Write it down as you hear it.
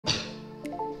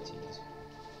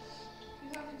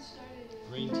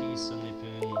Green tea, Sunday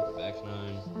pin, back 9. I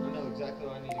know exactly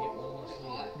what I need to get one more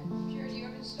swing What? Jared, you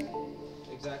haven't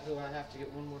started? Exactly what I have to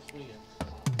get one more swing in.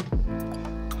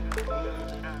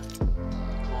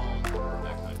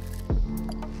 Back 9.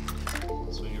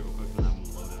 Swing it real quick and have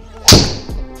them load in.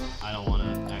 I don't want to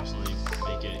actually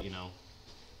make it, you know.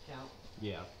 Count?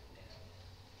 Yeah.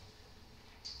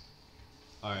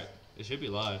 Alright, it should be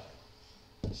live.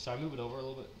 Should I move it over a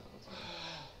little bit? No, that's fine.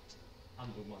 I'm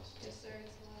moving my stuff. Yes, sir,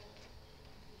 it's live.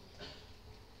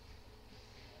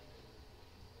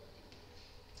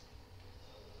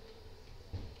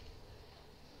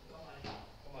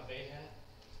 Got my bait hat.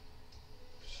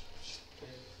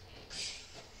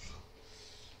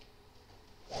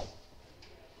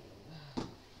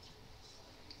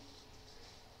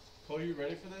 Cole, you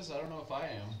ready for this? I don't know if I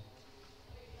am.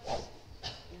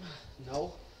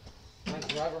 No. My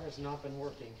driver has not been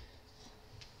working.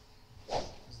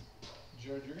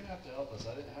 Jared, you're gonna have to help us. I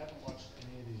haven't watched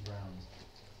any of these rounds.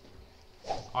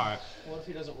 Alright, What if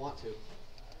he doesn't want to?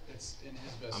 It's in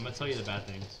his best. I'm gonna tell you the bad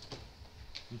things. I'm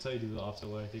gonna tell you to do the opposite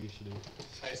way I think you should do.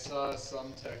 I saw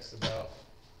some text about.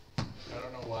 I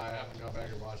don't know why I haven't gone back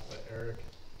and watched, but Eric.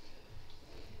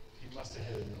 He must have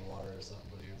hit it in the water or something,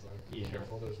 but he was like, "Be Yeah.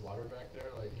 careful, there's water back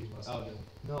there." Like he must have been.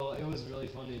 No, it was really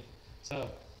funny. So,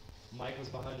 Mike was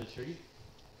behind a tree,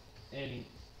 and he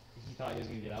thought he was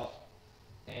gonna get out,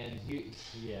 and it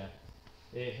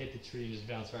hit the tree and just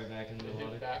bounced right back into the Hit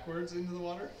water. backwards into the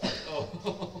water.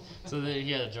 Oh. So then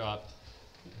he had to drop.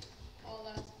 Oh,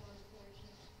 that's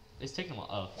unfortunate. It's taking a while.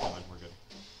 Oh, never mind, we're good.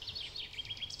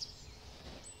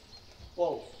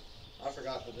 Whoa. I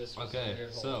forgot that this was Okay,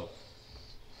 years old. so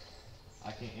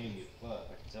I can't aim you, but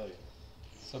I can tell you.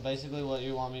 So basically what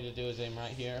you want me to do is aim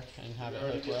right here and have You're it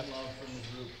already hook getting left. love from the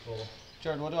group, Cole.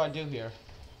 Jared, what do I do here?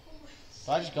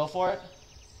 Do I just go for it?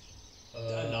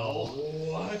 No.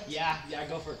 What? Yeah,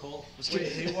 go for it, Cole.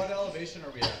 Wait, hey, what elevation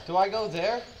are we at? Do I go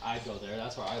there? I'd go there,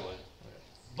 that's where I went.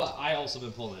 But I also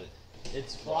been pulling it.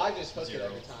 It's Well, I just hook it zero.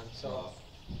 every time, so.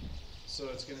 So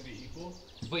it's gonna be equal.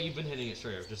 But you've been hitting it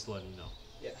straight up, just letting you know.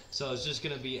 Yeah. So it's just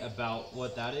gonna be about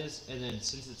what that is, and then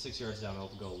since it's 6 yards down, it'll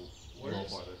go a little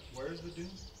farther. Where's the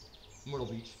dune? Myrtle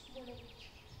Beach.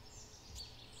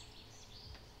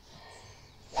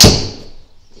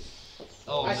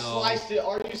 Oh I no! sliced it.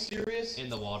 Are you serious? In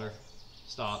the water.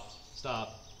 Stop.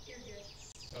 You're good.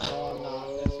 Oh,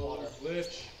 no, it's water.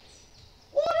 Glitch.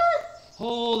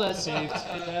 Oh, that's saved.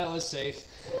 That was safe.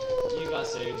 You got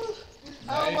saved.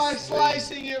 How am I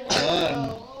slicing it right done.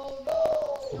 now?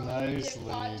 Oh no! Nicely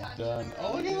done.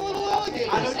 Oh, look at the little I alligator.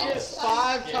 hooked it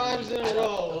 5 times in a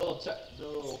row. The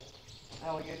little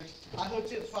alligators. I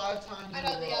hooked it 5 times I in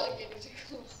know a the row. alligators are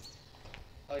cool.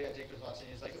 Oh yeah, Jake was watching.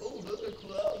 He's like, "Oh, those are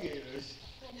cool alligators."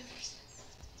 I never said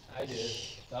I did.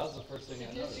 That was the first thing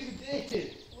I Yes, noticed. you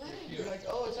did. what. You're like,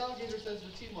 "Oh, it's alligator says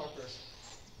the T marker."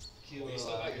 Well, you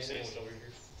still got your sand over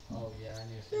here. Oh yeah, I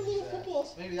need to They're finish little that.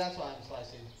 footballs. Maybe that's why I'm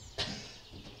slicing. She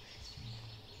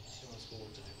wants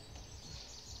schoolwork to do.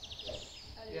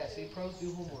 Yeah, see, pros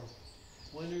do homework.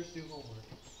 Winners do homework.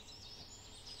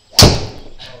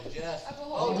 Oh, Jeff. I have a Oh,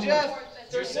 whole Jeff. report that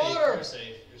There's says water. You're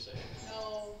safe. You're safe.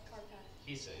 no car path.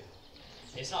 He's safe.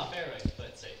 It's not fair, but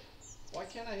it's safe. Why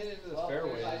can't I hit it into the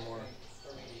fairway anymore?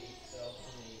 For me to eat, so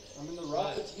I'm gonna eat it. I'm in the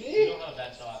rough. It's You me. don't have a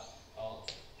bad shot. Oh.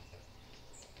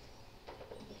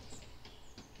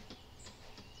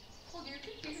 Well, do your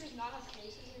computers not have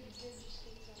cases, or did you just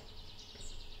take them?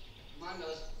 Mine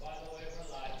does. By the way, we're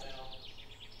live now.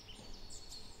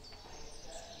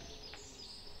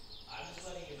 I'm just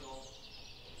letting you know.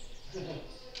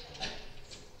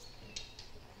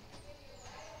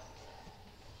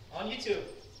 On YouTube.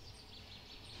 Is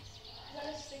that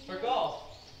a sticky For one? golf.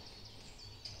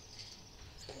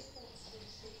 This one's so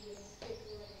sticky, it'll pick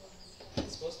right on.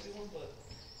 It's supposed to be one, but.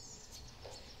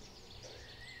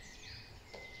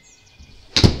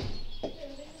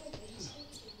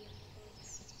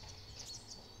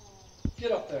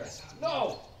 Get up there.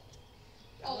 No!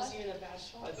 That Oh, wasn't even a bad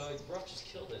shot. The rough just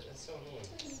killed it. That's so annoying.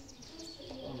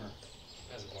 Bummer.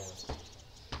 That's a bummer.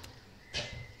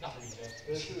 Not for me, Joe.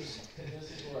 This is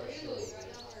where I Really, struggle. right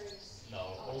now, or is... No,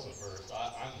 Cole's the first.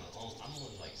 I'm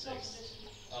only like No, 6. this week.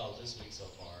 Oh, this week so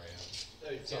far, yeah.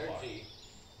 Hey, So far. G.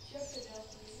 Jeff could help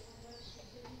me on that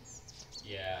something.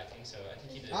 Yeah, I think so. I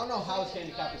think he did. I don't know how his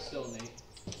handicap is still, Nate.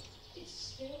 It's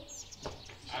still...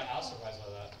 I was surprised by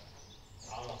that.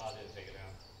 I don't know how I didn't take it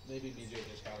down. Maybe BJ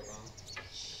just got it wrong.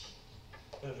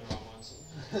 Put it in the wrong ones.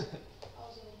 I was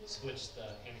gonna do Switched the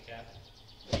handicap.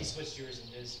 He switched yours and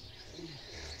his.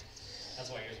 That's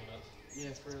why yours went up.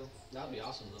 Yeah, for real. That'd be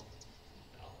awesome though.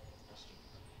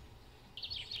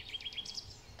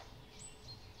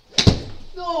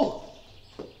 No. No! Oh,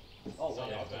 It's not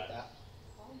wait, I'll that take bad.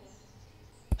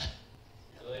 that.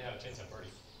 I really have a chance at birdie.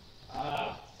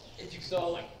 If you could So,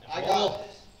 like, I got.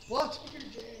 What?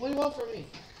 What do you want from me?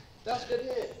 That was a good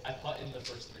hit. I putt in the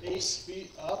first 3 8 holes.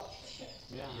 feet up. Yeah.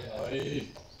 Yeah. Aye.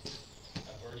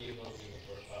 A birdie, a bogey,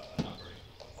 not birdie.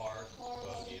 A par,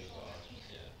 bogey, and a par.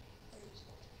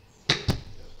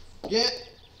 Yeah. Get.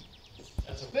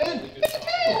 That's a Spin. really good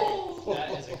shot.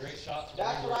 That is a great shot.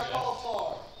 That's what I call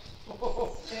far.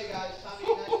 Hey guys, time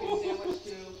to eat an ice cream sandwich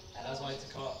too. That's why it's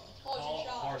a call Oh, it's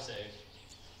your shot. par save.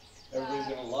 Everybody's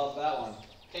gonna love that one.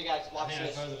 Hey guys, I watch think that's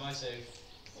this. better than my save.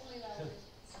 Only that one.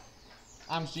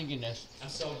 I'm sinking this. I'm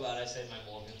so glad I saved my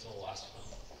mulligan until the last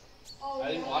one. Oh, I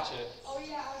didn't yeah. watch it. Oh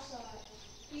yeah, I saw it.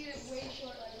 He did it way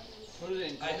short like this. Put it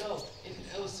in. I know.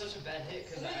 It was such a bad hit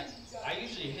because I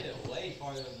usually hit it way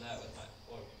farther than that with my.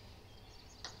 Or,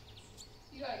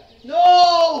 You got a good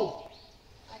No!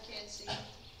 I can't see.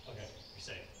 okay, you're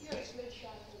safe. You have a good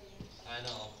shot for me. I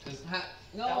know. Because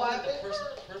No, that was I like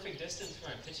the perfect distance for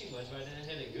my pitching wedge, but I didn't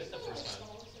hit it good the first time.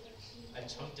 I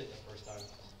chunked it the first time.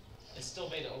 It still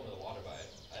made it over the water, but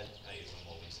I used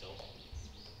my mulligan still.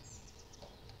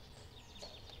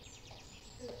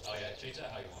 Oh yeah, change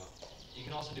that how you want. You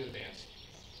can also do advanced.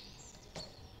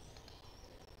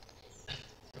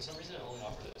 For some reason, it only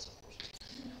offered this, unfortunately.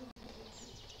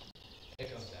 It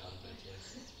goes down eventually.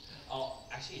 Oh,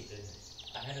 actually, it didn't.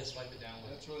 I had to swipe it down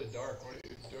with. That's really dark. What do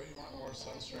you want more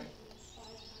sun strength?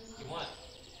 You want?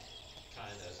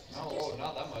 Kinda. No, oh,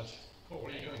 not that much. Oh,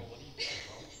 what are you doing? What are you doing,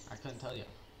 bro? I couldn't tell you.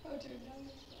 Oh, dude, now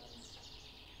you're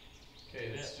Okay,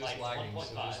 it's just Like lagging, so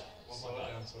 1.5. just slow it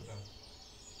down, slow it down.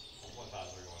 1.5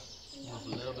 is where you want. There's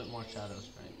a little bit more shadow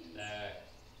strength. There.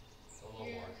 A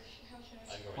little more. How should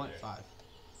I I'd go Point right there.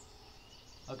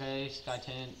 5. Okay, Sky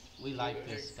 10. We like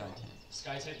this Sky 10.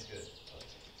 Sky 10's good.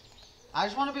 I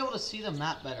just want to be able to see the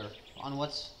map better on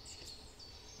what's.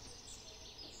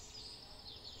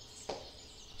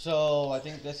 So I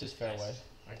think this is fairway.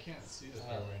 I can't see the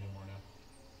fairway anymore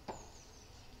now.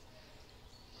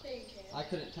 Yeah, you can. I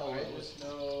couldn't tell I what it was. just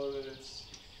know that it's.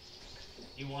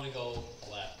 You want to go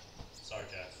left. Sorry,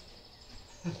 Jack.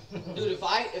 Dude, if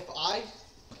I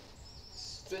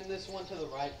spin this one to the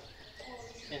right,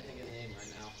 can't think of the name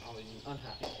right now. I'll be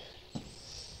unhappy.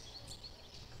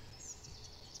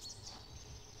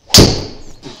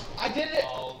 I did it!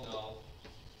 Oh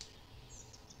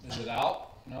no. Is it out?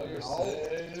 No, you're No.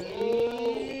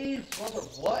 safe. Brother,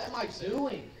 what am I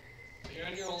doing? You're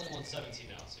on your only 117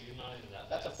 now, so you're not even that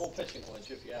That's a bad. full pitching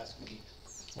wedge if you ask me.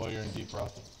 Well, you're in deep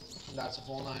rough. That's a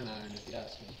full 9-iron if you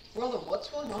ask me. Brother, what's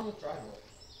going on with driver?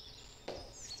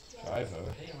 Driver.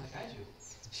 Hey, like I do.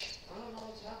 I don't know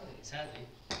what's happening. Sadly,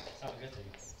 it's not a good thing.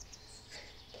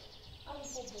 I'm a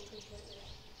full book right there.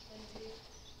 One, two.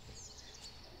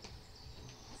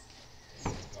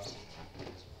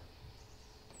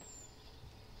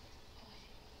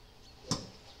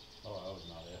 Oh, that was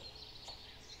not it.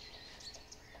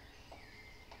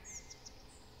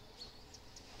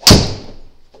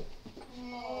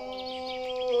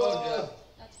 Oh, yeah.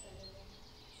 That's better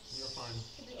than. You're fine.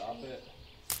 To the Stop tree. it.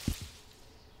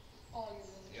 Oh, you're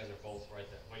You really. guys are both right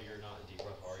there. Wait, you're not in deep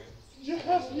rough, are you?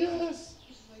 Yes.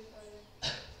 He's way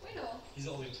farther. Wait, no. He's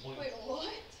only 20. Wait,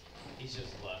 what? He's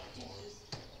just left more. Jesus.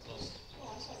 Close.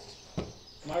 Oh, I'm sorry.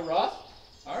 Am I rough?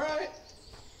 All right.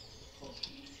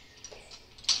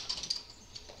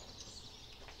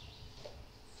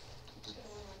 Just gonna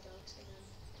wear my dunks again.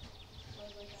 I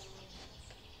was like, I don't know.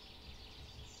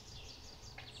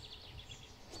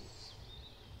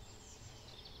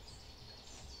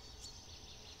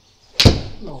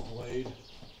 No blade.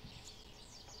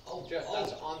 Oh, Jeff, oh,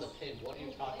 that's on the pin. What are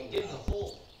you talking Give the about?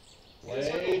 hole.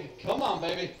 Blade. Come on,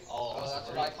 baby. Oh, That's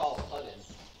what I call putting.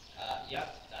 Yeah,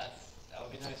 that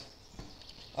would be nice.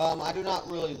 I do not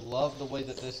really love the way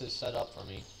that this is set up for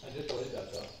me. I did blade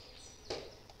that though.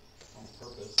 On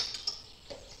purpose.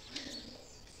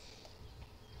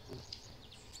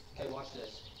 Okay, watch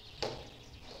this.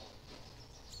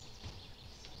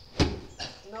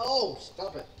 No,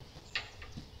 stop it.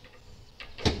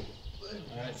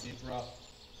 All right, deep rough.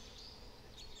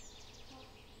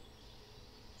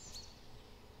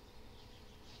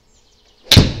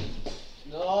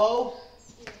 No,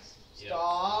 Yes. Yeah,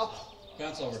 stop.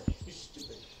 that's not- Bounce over. You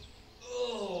stupid.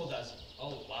 Oh, that's.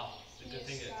 Oh, wow. The good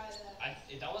thing Yes, that. try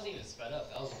that. That wasn't even sped up.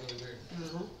 That was really weird.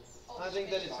 Oh, I think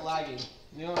that it's lagging.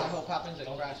 You know what I hope happens? It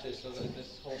crashes so that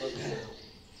this whole doesn't count.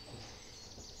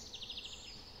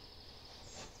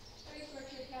 Wait for it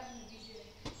to happen to DJ.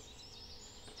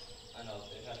 I know.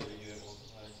 They've had to redo it multiple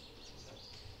times.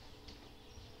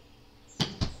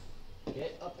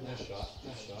 Get up and Nice shot.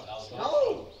 Nice shot. That was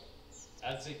No! That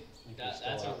I'd say that's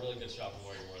a really good shot from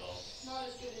where you were though. Not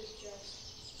as good as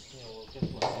Jeff's. Yeah, well, guess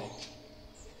what, Jake?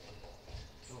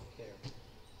 Don't care.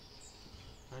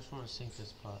 I just want to sink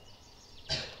this pot.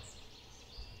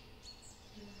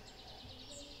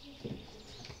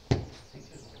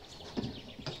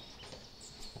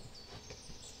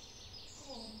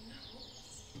 Oh no.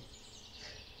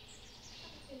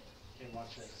 Okay,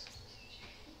 watch this.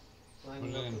 Put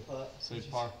Lining it up in. the putt. Save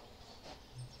par.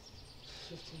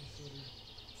 15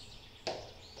 footer.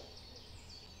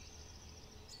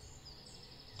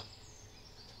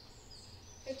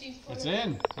 It's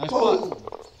in. Nice putt.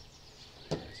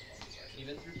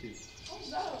 Even through two. What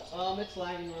was that? It's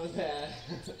lagging really bad.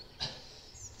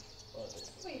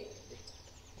 Wait.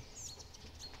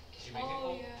 Did you make it Oh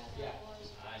goal? yeah, Yeah. that was.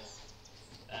 Nice.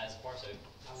 That's par save.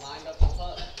 I lined up the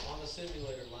putt on the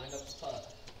simulator. Lined up the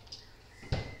putt.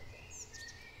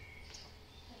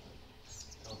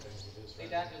 Okay, it is They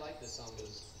right. actually like this song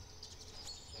because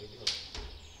What do you do?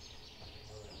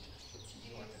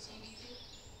 You want the TV too?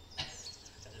 I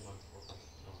did mine before.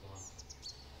 No, come on.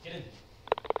 Get in.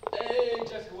 Hey,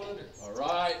 Jeff, you're 1 under. All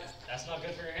right. That's not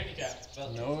good for your handicap.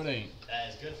 But No, it ain't. that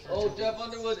is good for. Oh, Jeff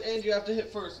Underwood, and you have to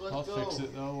hit first. Let's I'll go. fix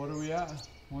it though. What are we at?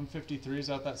 153. Is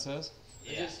that what that says?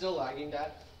 Is Yeah. it still lagging,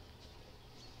 Dad?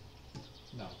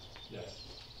 No. Yes.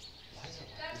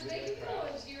 That's making him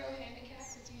a 0 handicap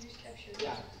if you just kept shooting.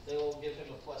 Yeah, they will give him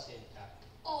a plus handicap.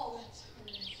 Oh, that's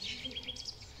horrible.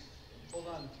 Hold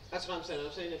on. That's what I'm saying.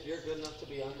 I'm saying if you're good enough to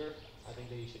be under, I think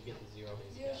that you should get the 0 0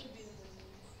 handicap. should be the winner.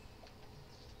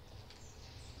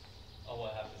 Oh,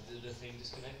 what happened? Did the thing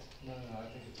disconnect? No, I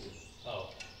think it's good. Oh.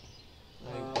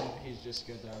 He's just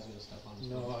good there. I was gonna step on his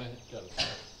No, foot. I got it.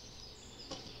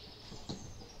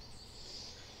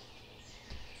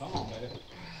 Come on, baby.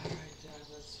 Alright, Dad,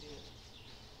 let's see it.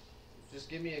 Just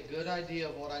give me a good idea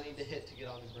of what I need to hit to get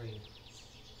on the green.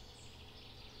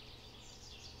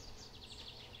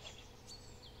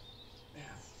 Man,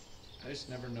 I just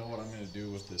never know what I'm gonna do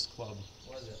with this club.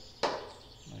 What is it?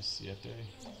 Nice 7.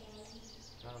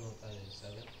 I don't know what that is.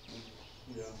 7?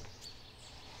 Yeah.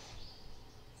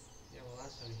 Yeah, well,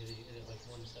 last time you hit it like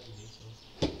 170,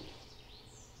 so.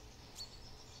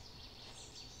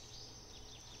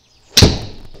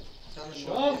 Sounded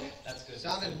Shove. muy- That's good.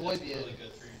 Sounded That's muy good. bien. Really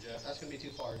good for you, Jeff. That's gonna be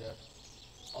too far, Jeff.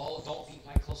 Oh, don't beat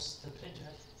my closest to the pin,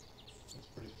 Jeff. That's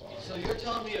pretty far. So you're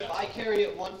telling me if I carry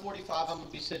it 145, I'm gonna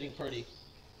be sitting pretty.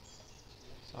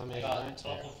 So I I made got 9.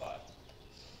 12.5.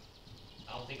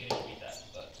 I don't think anyone beat that,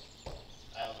 but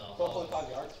I don't know.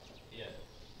 12.5 yards. Yeah.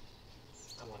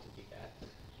 I want to beat that.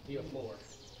 Be a 4.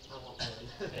 I want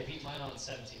more. They beat mine on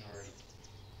 17 already.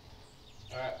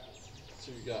 Alright.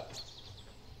 So you got.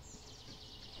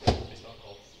 It's not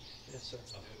cold. Yes, sir.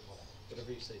 I'll do it cold.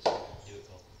 Whatever you say, sir. Do it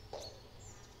cold.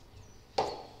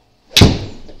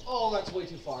 Oh, that's way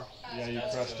too far. Yeah, you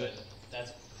That's crushed good. it.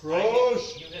 That's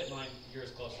Crush! You hit mine.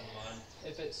 Yours closer than mine.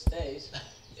 If it stays.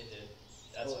 It did.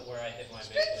 That's Well, where I hit mine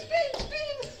Spin, basically.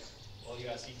 spin, spin! Well, you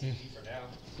got CTP for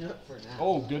now. For now.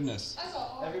 Oh goodness. That's a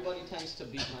hard. Everybody tends to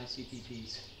beat my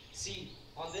CPPs. See,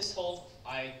 on this hole,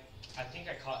 I think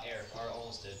I caught air, or I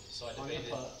almost did. So I On your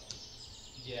debated. putt.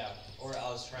 Yeah, or I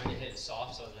was trying to hit it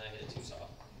soft, so then I hit it too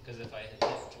soft. Because if I hit it,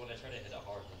 when I try to hit it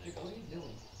hard, then Dude, it what goes. are you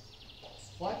doing?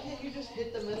 Why can't you just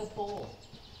hit the middle pole?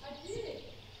 I did.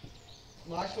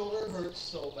 My shoulder hurts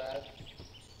so bad.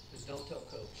 Just don't tell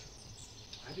coach.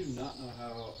 I do not know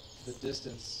how the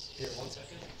distance. Here, 1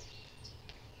 second.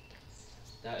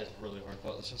 That is really hard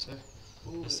putt, let's just say.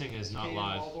 Ooh, This thing is not Kaden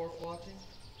live. Waldorf watching.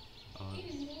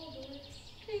 Kaden Waldorf.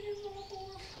 Kaden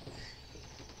Waldorf.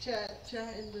 Chat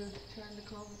in the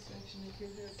comment section if you're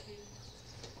there, Kaden.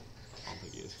 I don't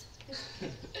think he is.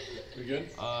 We good?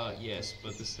 Yes,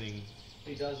 but this thing,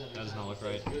 He does every That does time. not look He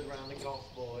plays right. Good round of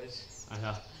golf, boys. I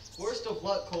know. Worst of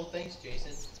luck, Cole. Thanks,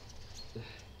 Jason.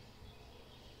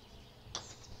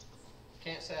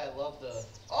 Can't say I love the.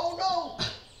 Oh no!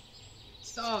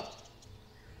 Stop!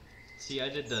 See, I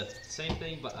did the same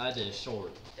thing, but I did it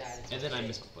short. Dad, it's And then I okay.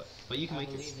 missed my putt. But you can I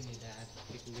make believe it. in you, Dad.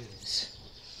 You can do this.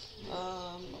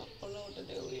 I don't know what to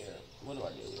do here. What do I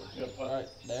do here? Good putt. Right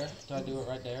there? Do I do it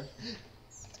right there?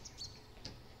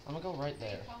 I'm gonna go right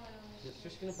there. Comment on this. It's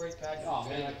just gonna break back. Oh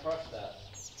man, I crushed that.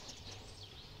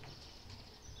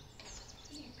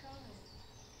 You comment.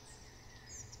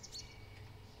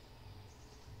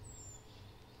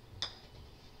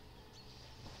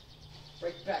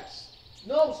 Break back.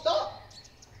 No, stop!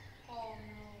 Oh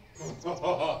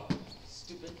no.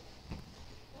 Stupid.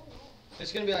 Oh no.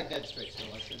 It's gonna be like dead straight, so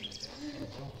I shouldn't make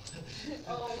it.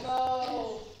 Oh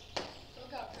no!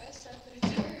 Who got pressed after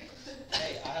the turn?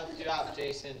 Hey, I helped you out,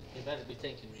 Jason. You better be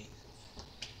thanking me.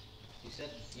 You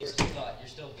Jason. You're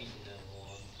still beating him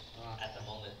at the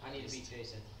moment. I need to beat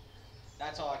Jason.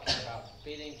 That's all I care about.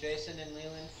 Beating Jason and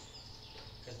Leland.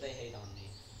 Because they hate on me.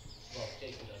 Well,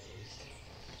 Jason does at least.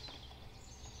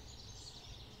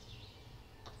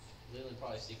 Leland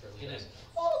probably secretly Get does. in.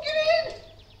 Oh, get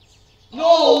in!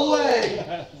 No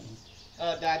way!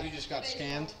 Dad, you just got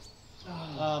scammed.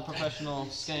 Professional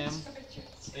scam.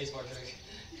 Spacebar trick.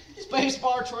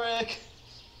 Spacebar trick!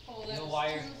 Oh, You that know was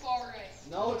why too far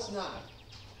right. No, it's not.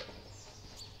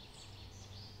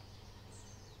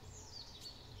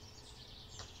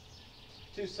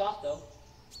 Too soft though.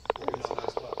 It's a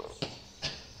nice spot.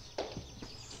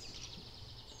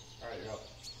 Alright, you're up.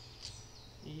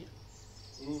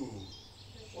 Yeah. Ooh.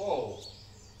 Whoa.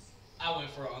 I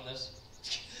went for it on this.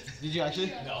 Did you actually?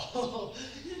 No.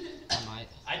 I might.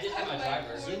 I did hit my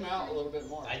driver. Zoom out a little bit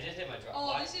more. I did hit my driver.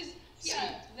 Oh, this is,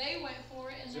 yeah, they went for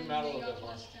it and Zoom then out a they little got bit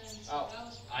more. plus 10. So Out. that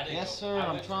was I didn't Yes, go- sir, I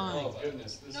I'm went for it, trying. Oh but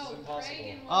goodness, this no, is impossible.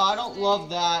 Craig and I what's don't his love name?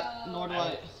 that, nor do I I.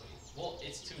 went- Well,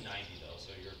 it's 290 though, so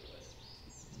you're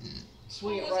good.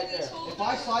 Swing Oh, it was right it this there. hole If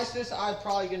I there? slice this, I'm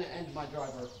probably gonna end my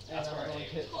driver. That's and where I'm I going to aim.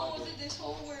 hit Oh, 5. was it this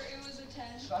hole where it was a 10?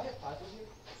 Should I hit 5 with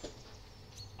you?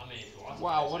 I mean, if you want to.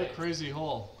 Wow, I'd what a say. crazy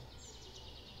hole.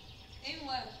 Aim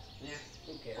left. Yeah.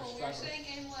 Who cares? Oh, we were Driver. saying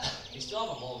aim left. You still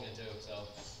have a mulligan too, so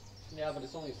Yeah, but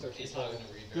it's only 13. it's not going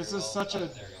to read very This is well. such a Oh,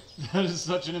 there you go. that is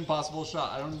such an impossible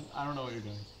shot. I don't know what you're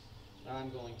doing. I'm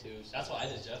going to. That's what I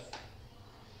did, Jeff.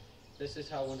 This is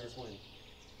how winners win.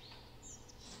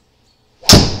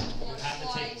 You have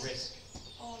to take risk.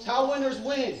 Oh, It's how winners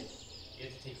win. You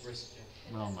have to take risk. Jeff.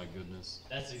 Oh my goodness.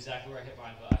 That's exactly where I hit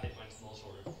mine, but I hit mine a little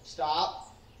shorter.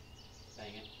 Stop.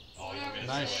 Dang it. Oh, you're gonna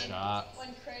Nice say it. shot.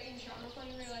 When Craig and Sean were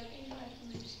playing, we were like, aim left,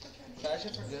 and they just kept trying to That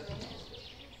shit pretty good.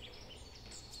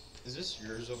 Is this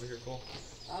yours over here, Cole?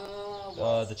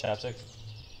 The chapstick?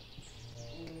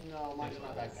 No, mine's in my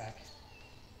backpack.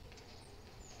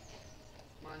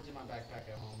 Mine's in my backpack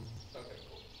at home. Okay,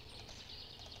 cool.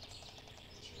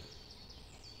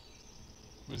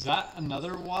 Was that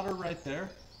another water right there?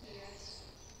 Yes.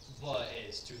 But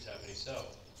it's 270, so.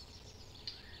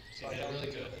 So you I did don't really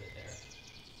think good it there.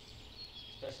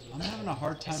 Especially I'm with having a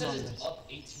hard It time on says this. it's up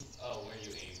 18. Oh, where you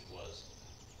aimed was.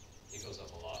 It goes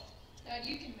up a lot. Dad,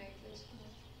 you can make this. Come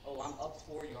on. Oh, I'm up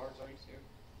 4 yards. Are you serious?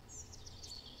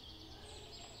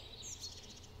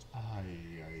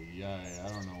 I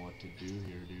don't know what to do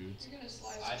here, dudes. You're gonna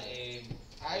slice I'd it aim.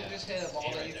 I Yeah. just hit a ball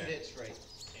Aim that right you can there. hit straight.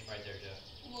 Aim right there, Jeff.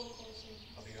 a little closer.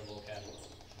 I'll be your little cat.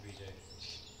 BJ.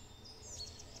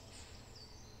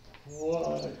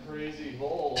 What a crazy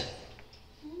hole.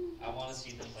 I want to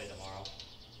see them play tomorrow.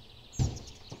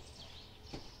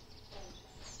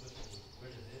 Where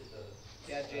did it?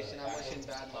 Yeah, Jason, I'm wishing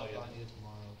bad Oh, luck yeah. on you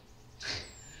tomorrow.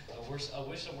 I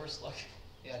wish the worst luck.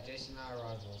 Yeah, Jason and I are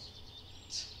rivals.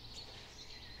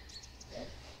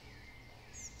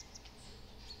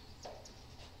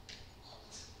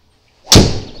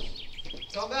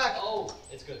 Come back! Oh,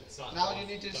 it's good. It's not. Now you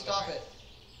need to Don't stop go it.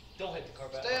 Don't hit the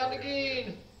carpet. Stay on the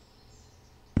green!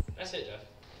 That's it, Jeff.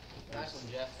 Nice one,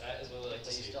 Jeff. That is what we like to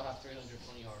But you see. still have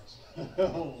 320 yards.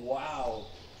 Wow.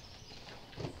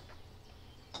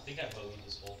 I think I bogeyed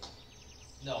this hole.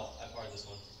 No, I parred this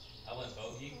one. I went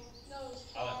bogey. No, it's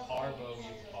I went far par bogey,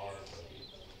 par bogey.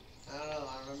 I don't know,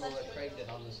 I remember what Craig did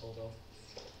on this hole though.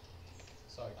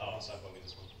 Sorry, Craig. Oh, so I bogeyed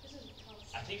this one. This is tough.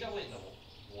 I think I went in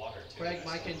the water too. Craig, and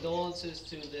I my still bogeyed. condolences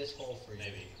to this hole for you.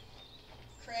 Maybe.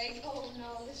 Craig, oh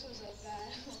no, this was a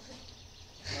bad one.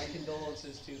 My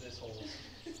condolences to this hole.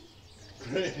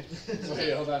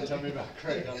 Wait, hold on. Tell me about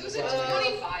Craig on It this was a one.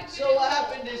 25-minute So what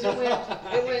happened is it went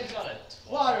You got a 12.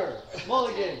 water,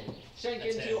 mulligan, shank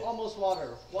That's into it. almost water,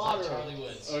 water. Charlie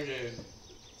Woods. Okay.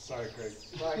 Sorry, Craig.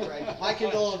 Right, Craig. My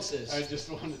condolences. I just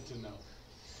wanted to know.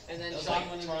 And then That was Sean like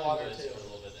went in the Charlie water Woods too. for a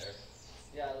little bit there.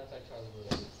 Yeah, it looked like Charlie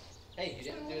Woods. Hey, you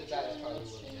didn't do as bad as Charlie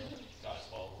Woods did. Got a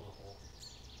 12 on the hole.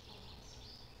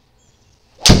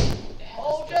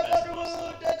 Oh, That's the Jeff best Underwood,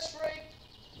 one. that's straight.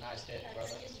 Nice hit, Yeah, brother.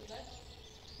 Craig is the best.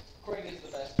 Craig is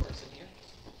the best person here.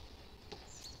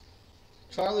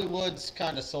 Charlie Woods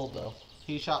kind of sold though.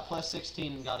 He shot plus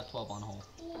 16 and got a 12 on hole.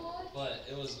 What? But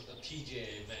it was a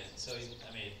PGA event, so he,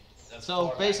 I mean, that's So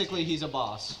far basically, back. he's a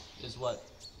boss, is what.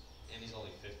 And he's only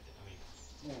 50.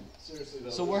 I mean, Seriously though.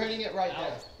 So we're hitting it right I there.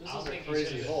 don't, This I don't is a think he crazy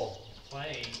should've been hole.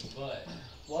 playing, but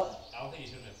What? I don't think he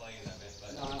should have been playing in that event.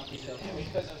 But No, I don't he think so. did.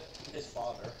 Because of his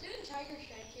father. Didn't Tiger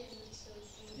shank it and it's so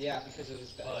cool? Yeah, because of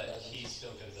his dad. But he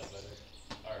still could have done better.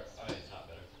 Or, I mean, not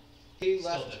better. He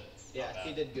Still left. did. Yeah, Not bad.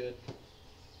 he did good.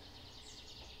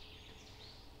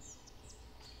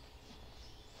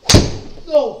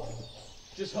 No!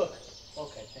 Just hook.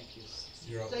 Okay, thank you.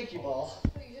 You're up. Thank you, ball. Oh,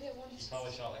 you hit it You once.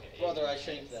 probably shot like an 80. Brother, I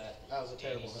shanked that. That was a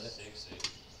terrible hit. 86,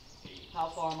 8. How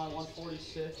far am I?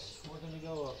 146. We're gonna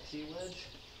go a P wedge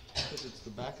because it's the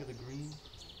back of the green.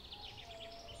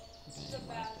 This is a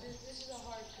bad. This is a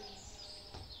hard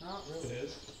green. Not It really.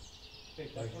 is.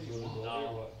 Pick Like that's what you really want. gold or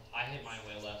No, what? I hit mine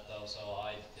way left though, so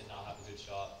I did not have a good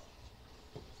shot.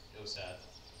 It was sad.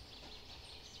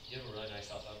 You have a really nice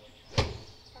shot though. I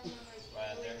remember it's Right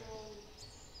out really there. rolling.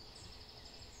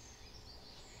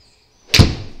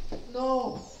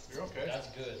 No, You're okay. That's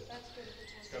good. That's good.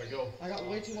 It's gotta go. I got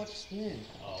way too much spin.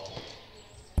 Oh.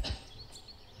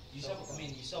 You still, I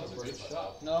mean, you still have a That's a good good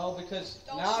shot. shot. No, because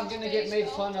Don't now I'm do gonna get space, made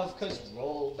don't. fun of because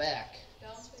roll back.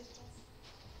 Down space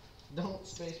bar. Don't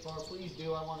spacebar, please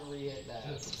do. I want to re-hit that.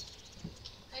 And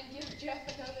give Jeff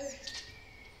another.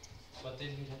 But then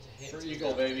you have to hit. For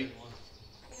eagle, baby.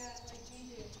 Yeah, like you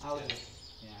did. I was just,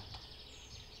 yeah.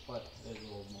 But there's a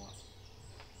little more.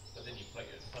 But then you put it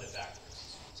backwards. Is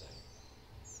what I'm saying.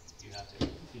 You have to.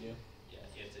 You do. Yeah,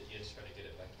 you have to try to get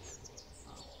it back to where it was.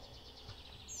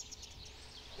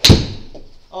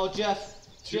 Oh, Jeff.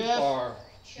 Too Jeff. far.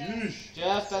 Sheesh.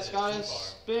 Jeff, that's Too got far. to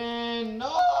spin. No.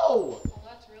 Oh,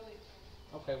 that's really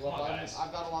fun. Okay, well, Come on, guys.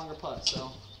 I've got a longer putt,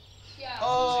 so. Yeah.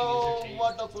 Oh, Losing is your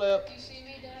what the flip. You see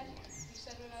me, Dad? You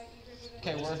said what I. You heard what I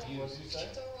Okay, said? we're. What did you say?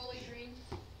 It's a rolly green.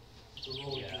 It's a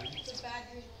roll Yeah. green. It's a bad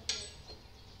green. Look at it.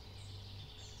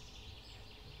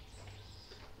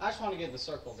 I just want to get the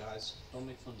circle, guys. Don't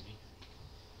make fun of me.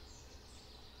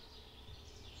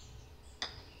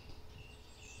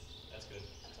 That's good.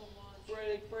 That's a lot.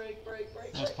 Break.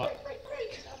 That's putt.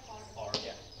 Is that far? Par.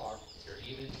 Yeah, par. You're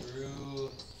even through.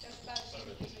 That's bad. Son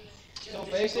of a- So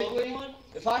basically,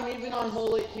 if I'm even on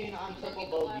hole 18, I'm triple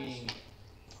bogeying.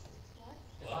 What?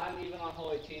 If I'm even on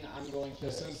hole 18, I'm going to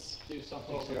Distance? do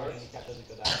something Oh, so our yards? handicap doesn't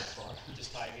go that far.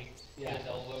 Just tie me. Yeah. Get a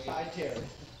double bogey. Side tier.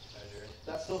 Treasure.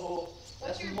 That's the whole.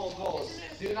 That's the your- whole goal. isn't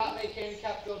it Do not make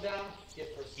handicap go down.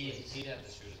 Get first place. He'd have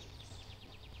to shoot it.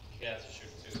 He'd have to shoot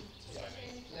it too. To tie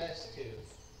me. That's two.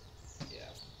 Yeah.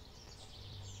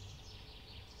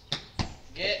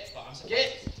 Get. But I'm surprised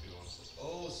Get. it's two, honestly.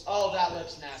 Oh, Oh, that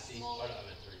lip's nasty. Small. Why not? I'm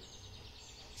at 3.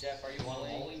 Jeff, are you One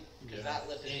willing? only? Because that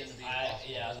lip is gonna be I,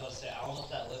 impossible. yeah, I was about to say, I don't know if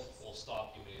that lip will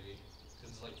stop you maybe.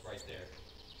 Because it's like right there.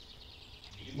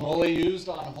 You can- Molly used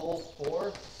on hole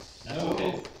 4. That's No.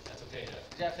 okay. That's okay,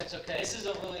 Jeff. Jeff, it's okay. This is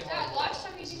a really hard Dad, one. last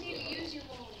time you didn't need to use your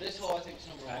phone. This hole, I think, is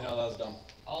number 1. I know that was dumb.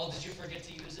 Oh, did you forget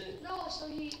to use it? No, so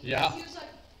he. Yeah. He was like,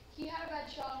 he had a bad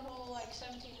shot on hole like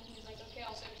 17, and he was like, okay,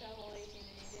 I'll save it to hole 18, and he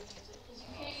didn't use it because you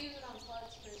can't use it on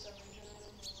putts for some reason. I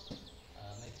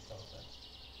don't know. Makes total sense.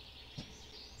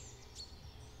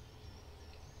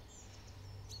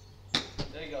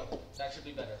 There you go. That should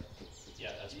be better.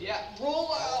 Yeah, that's good. Yeah,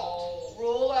 roll out! Oh.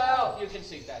 Roll out! You can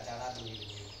sink that down. I believe in you.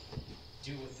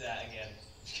 Do with that again.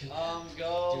 Do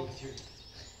Go. with your.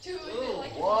 Two, Ooh,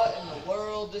 like what in the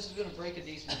world? This is gonna break a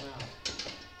decent amount.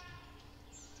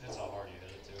 That's how hard you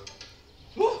hit it too.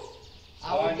 Whew.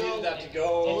 I would needed go that to a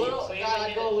go. little. plan God, to I'd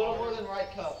hit go a it little harder. more than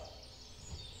right cup,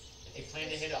 If you plan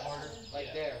to hit it harder, like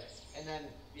yeah. there, and then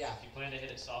yeah, If you plan to hit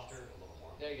it softer, a little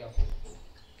more. there you go.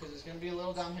 Because it's gonna be a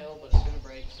little downhill, but it's gonna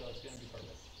break, so it's gonna be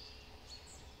perfect.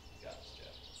 Got this,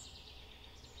 Jeff.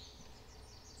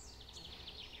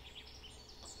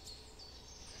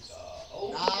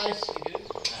 Oh, Nice. You good?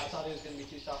 I thought it was gonna be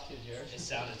too soft too, Jared. It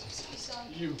sounded too soft. He's on.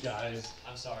 You guys.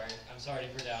 I'm sorry. I'm sorry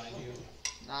for doubting you.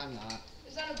 I'm not.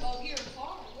 Is that a bogey or a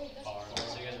par? Wait, that's Bar. a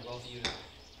So you guys are both even.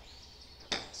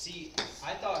 See,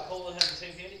 I thought Colin had the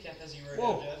same handicap as you were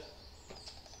Whoa. Jeff.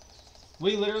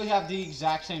 We literally have the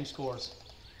exact same scores,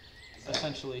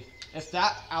 essentially. If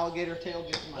that alligator tail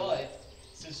gets in my way. But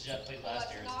since Jeff played Well, last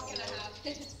that's year, not it's gonna a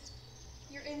little happen.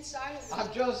 You're inside of it.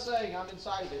 I'm just saying, I'm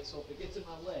inside of it, so if it gets in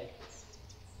my way,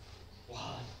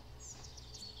 Wow.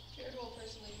 Jared will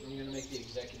personally do I'm gonna make the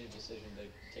executive decision to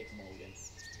take the mulligan.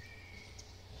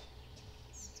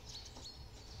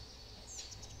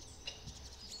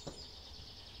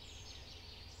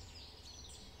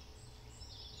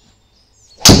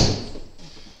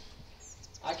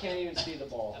 I can't even see the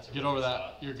ball. That's a Get really over good that.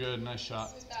 shot. You're good. Nice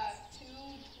shot. with that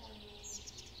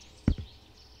 270.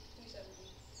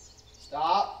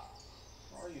 Stop.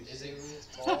 Are you Is it- serious,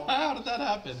 ball? How did that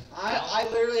happen? I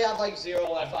literally have like 0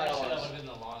 I'm left pretty sure that would IRs. have been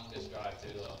the longest drive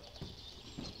too, though.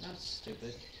 That's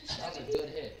stupid. That's a good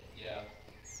hit. Yeah.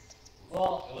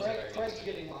 Well, It wasn't very good. Craig's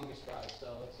getting longest drive,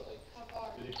 so it's like, How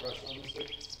far? Did he crush on the stick?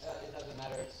 it doesn't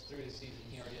matter. It's through the season.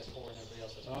 He already has 4 and everybody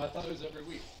else has Oh, I thought it was every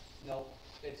week. Nope.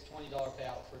 It's $20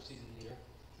 payout for season leader.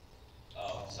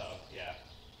 Oh, so yeah.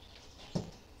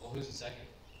 Well, who's in second?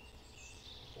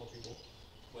 4 people.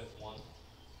 With one.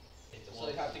 Hit the So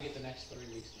one. they have to get the next 3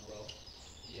 weeks in a row.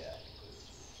 Yeah.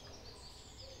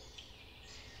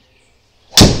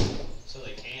 Completely. So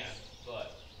they can,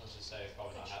 but let's just say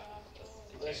probably not happen. But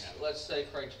they can happen. Let's say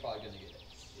Craig's probably gonna get it.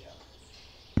 Yeah.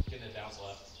 Getting it bounce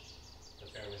left. The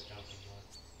fairway's bouncing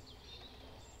left.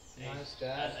 Nice,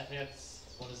 Dad. I think that's,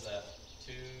 what is that?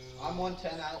 2. I'm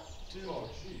 110 out. Oh,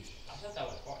 sheesh. I thought that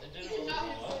was far. It didn't You did really not go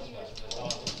hit well. 40 yards. But I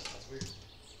thought it was. That's weird.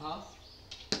 Huh?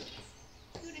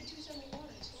 You did 271,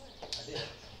 I swear. I did.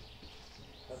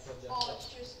 Oh, it's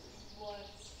just what?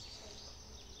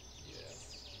 Yeah.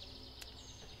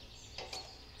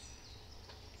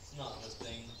 It's not this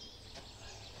thing.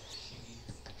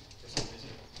 For some reason.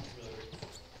 It's really weird.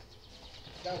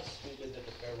 That was stupid that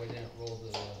the fairway didn't roll to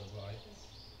the right.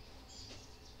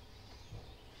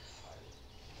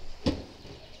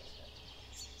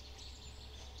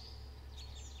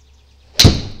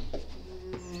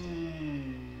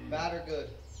 Bad or good?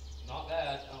 Not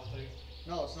bad, I don't think.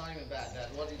 No, it's not even bad, Dad.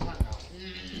 What are you talking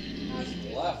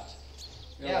about? Left.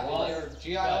 Yeah, well, your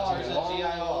GIR is a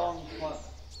GIR.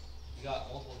 You got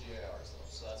multiple GIRs though,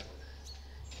 so that's good.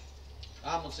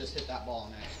 I almost just hit that ball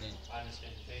on accident. I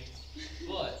understand your pain,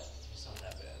 but it's not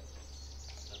that bad.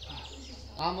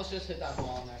 I almost just hit that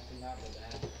ball on accident. That was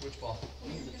bad. Which ball?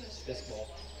 This ball.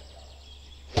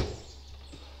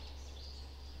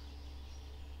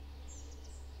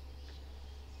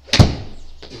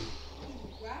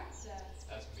 Whacked that.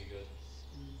 That's gonna be good.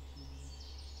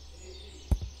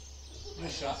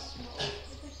 Nice shot.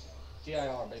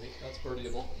 GIR, baby. That's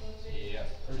birdieable. Yeah.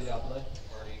 Birdie outplay.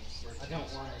 I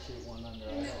don't want to shoot one under. I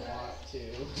don't want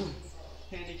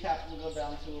to. Handicap will go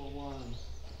down to a 1.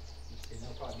 Just kidding,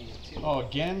 it'll probably be a 2. Oh,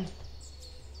 again?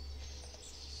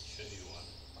 Should be 1.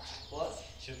 What?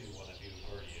 Should be 1 if you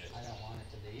birdie it. I don't want it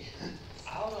to be.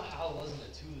 I don't know how it wasn't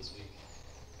a 2 this week.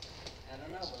 I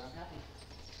don't know, but I'm happy.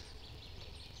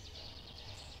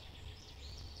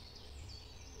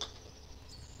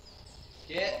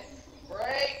 Get,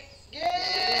 break,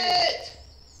 get!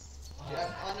 Yeah,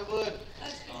 on the wood.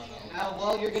 Now,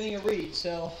 well, you're getting a read,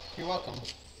 so you're welcome.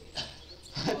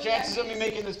 Chances of me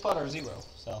making this putter are 0,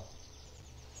 so. Yeah,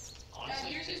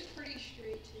 Honestly, yours is pretty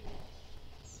straight too.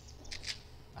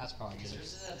 That's probably because good.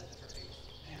 yours is at a different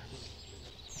angle.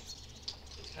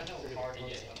 It's kind of hard to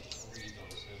get reads on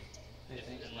this one.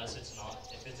 Unless it's not,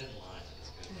 if it's in line,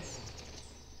 it's good.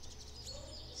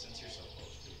 Since you're so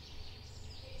close, dude.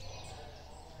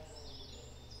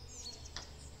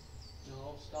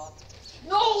 No, stop.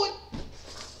 No!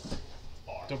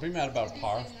 Bar. Don't be mad about a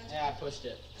par. Yeah, I pushed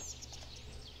it.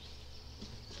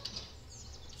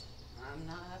 I'm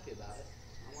not happy about it.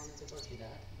 I wanted to birdie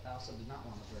that, but I also did not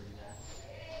want to birdie that.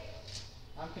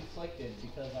 I'm conflicted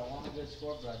because I want a good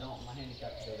score, but I don't want my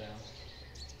handicap to go down.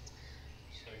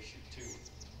 So you shoot 2.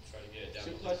 Try to get it down.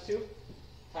 Shoot to plus 2.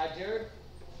 Ty Jared,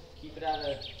 keep it at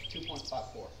a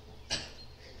 2.54.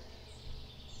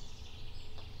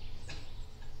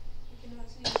 You cannot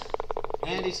see.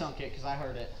 Andy sunk it because I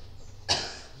heard it.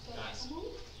 Nice. You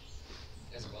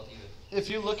guys are both even. If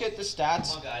you look at the stats,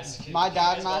 Come on, guys. my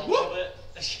dad you and I. guys both nailed it.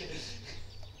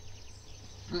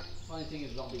 Funny thing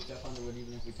is, don't beat Jeff Underwood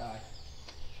even if we tie.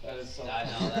 That is something. I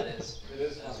know that is. It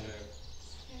is That's funny. fair.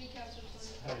 Handicaps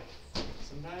are funny.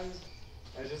 Sometimes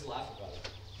I just laugh about it.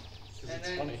 'Cause And it's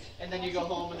then, funny. and then you go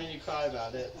home and then you cry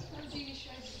about it. What genius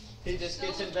should I do? He just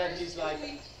gets in bed. He's like,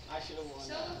 I should have won.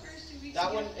 Sell the first 2 weeks. That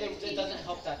and one, get it 15. doesn't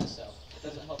help that to sell. It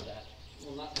doesn't help that.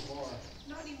 Well, not anymore.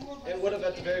 Not anymore. But It would have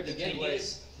at the very The beginning. thing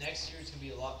is, next year it's gonna be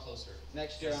a lot closer.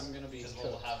 Next year I'm gonna be Because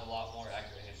we'll cooked. have a lot more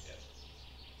accurate handicap.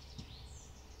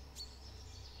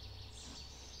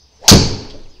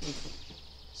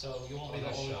 So you won't be the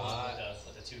Nice only one shot.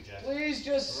 with the 2 jack. Please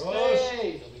just Rush.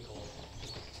 stay. It'll be cool.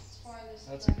 As far as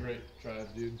That's a great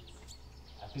drive, dude.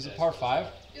 After Is it that, par it's 5?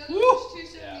 Yeah, Woo!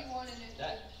 there's 271 in it.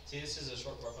 That see, this is a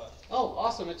short par 5. Oh,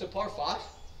 awesome! It's a par 5.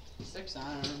 6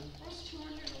 iron. What's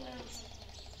 211?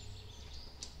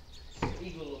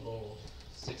 Eagleable.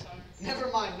 6 iron. Never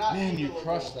mind, not Man, you eagleable.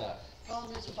 crushed that.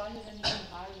 Problem is, if I hit anything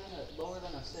higher than a, lower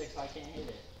than a 6, I can't hit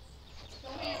it.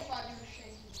 Don't hit a 5, you're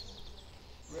shaking.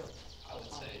 Really? I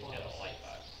would say hit a light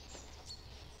 5.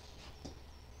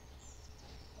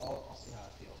 I'll see how I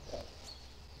feel.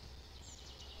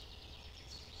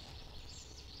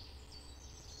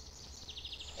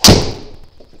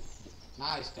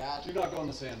 Nice, Dad. Do not go in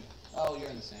the sand. Oh, you're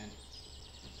in the sand.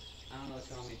 I don't know what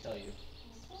you want me to tell you.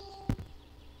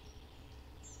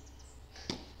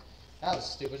 That was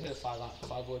stupid. Hit a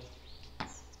 5 wood. Can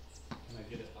I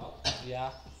get it up?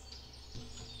 Yeah.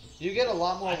 You get a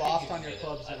lot more I think loft you on can your get it.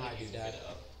 clubs than think I do, you can Dad. get it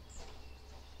up.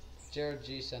 Jared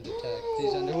G sent a text.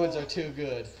 These Underwoods are too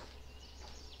good.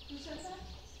 Who said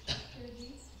that? Jared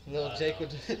G? Little Jake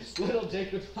would little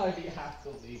Jake would probably be half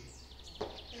the league. For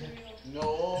real.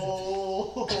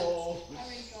 No, I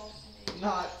already golfed an 8.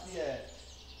 not yet.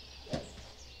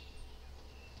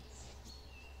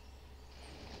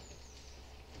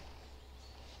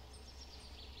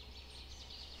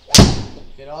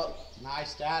 Get up.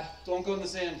 Nice, Dad. Don't go in the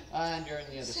sand. And you're in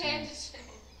the other Sand side. is sand.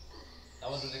 That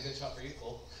wasn't a good shot for you,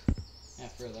 Cole. Yeah,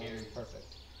 for real, that would be perfect.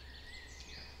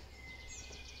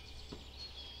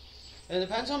 It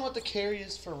depends on what the carry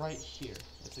is for right here.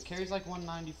 If the carry's like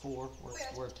 194,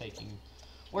 we're taking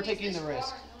Wait, is the this raw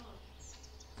risk. or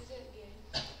not? Is it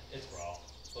good? It's raw.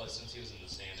 But since he was in the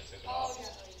sand, it took it Oh, off. yeah.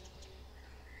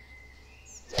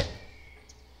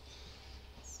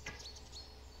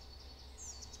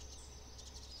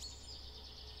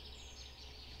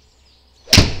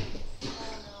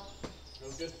 That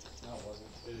was good. No, it wasn't.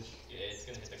 Finish. Yeah, it's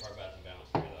gonna hit the car path and bounce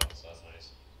for you though, so that's nice.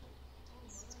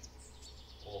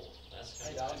 Well, that's Hey,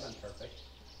 kind that of would've nice. been perfect.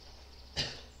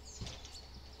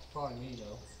 Probably me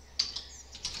though.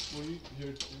 Well,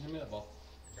 here, hand me that ball.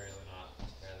 Barely not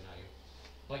you.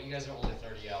 But you guys are only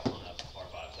 30 out on a par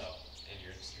 5 though, and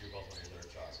you're both on your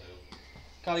third shot, so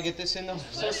Gotta get this in the Put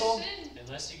circle. this in.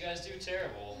 unless you guys do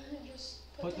terrible, Just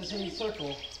Put this in the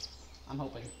circle. I'm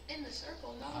hoping. In the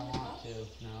circle, not I in the want cup. to.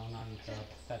 No, not in the cup.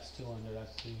 That's too under.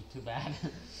 That's too bad.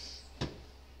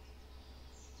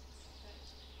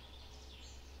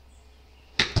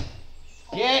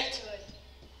 Oh, Get! that's good.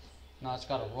 No, it's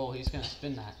gotta roll. He's gonna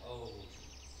spin that. oh.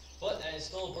 But it's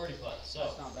still a birdie putt, so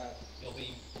That's not bad. you'll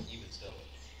be even still.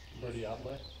 Birdie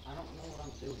outplay. I don't know what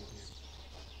I'm doing here.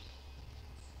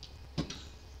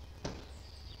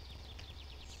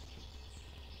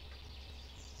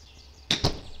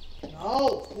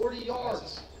 No, 40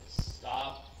 yards.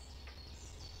 Stop.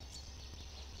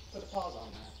 Put a pause on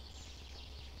that.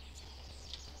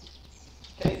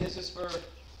 Okay, this is for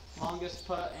longest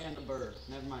putt and a bird.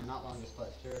 Never mind, not longest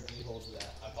putt. Jared, you hold that.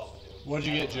 I probably do. What'd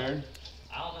you I get, don't know. Jared?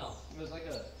 I don't know. It was like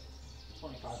a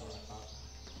 25 or I thought.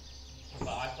 But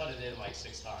I putted in like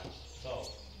 6 times, so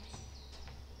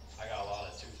I got a lot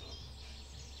of 2 from them.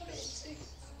 Put it in 6.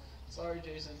 Sorry,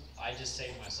 Jason. I just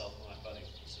saved myself when I'm putting,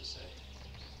 let's just say.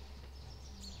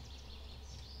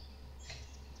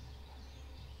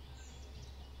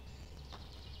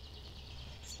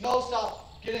 No,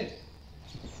 stop. Get in.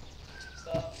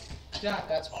 Stop. Jack,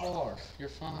 that's far. You're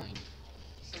fine.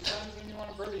 Sometimes when you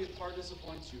want a birdie, the par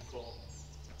disappoints you, Cole.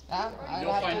 I'd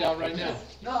You'll have find to- out right now.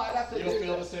 No, I'd have to You'll do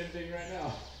feel that. the same thing right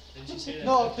now. Didn't you say that?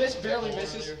 No, if this the barely goal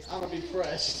misses, earlier? I'm gonna be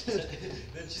pressed.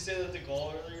 Didn't you say that the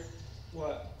goal earlier?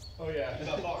 What? Oh yeah. You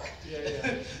got far.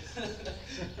 Yeah.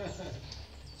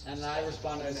 And I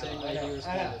responded the same way you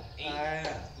responded. 8.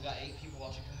 We got 8 people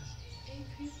watching, guys. 8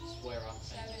 people? Swear on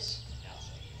 7. things. Yeah,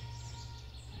 so.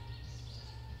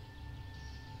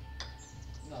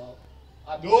 No.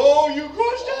 No, you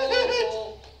crushed it!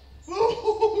 Oh,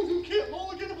 Oh, you can't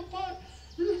mulligan a putt.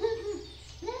 It's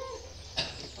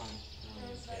fine.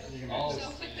 You can Oh. make So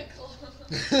this. with the club.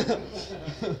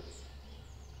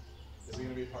 Is it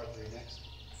gonna be part 3 next?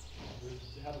 We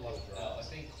have a lot of no, I draws.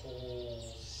 think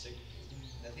hole 6.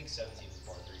 I think 17 is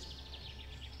par 3.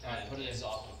 Alright, And put it it's in.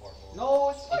 off the par 4. No,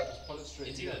 it's like. Just put it straight.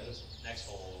 It's You either got this. next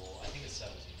hole. I think it's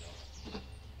 17 though.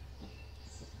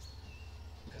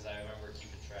 Because I remember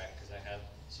keeping track. Because I had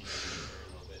seen it for a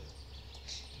little bit.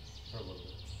 For a little bit.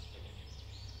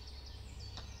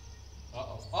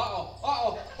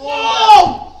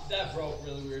 Oh! That broke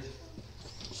really weird.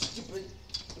 Stupid.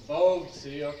 Oh,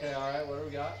 see, okay, alright, what do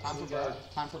we got? Time What for do we bird.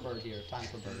 got? Time for bird here. Time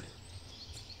for bird.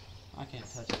 I can't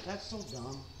touch it. That's so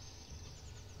dumb.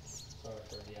 Sorry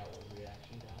for the outward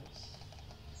reaction,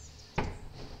 guys.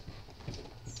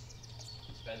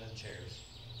 Bending chairs.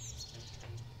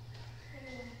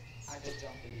 I just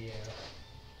jumped in the air.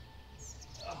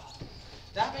 Ugh.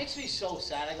 That makes me so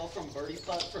sad. I go from birdie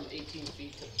putt from 18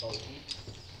 feet to bogey.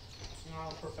 You know,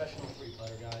 I'm a professional free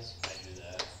putter, guys. I do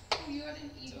that. Oh, you had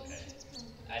an eagle okay. chip from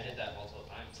I did that multiple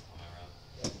times on my round.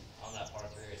 On that par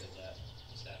 3, I did that.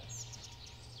 What's that?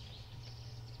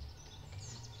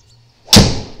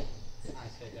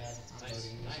 Nice hit, Dad. I'm Nice,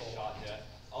 birdieing this nice hole. shot, Jet.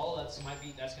 Oh, that's gonna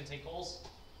take holes.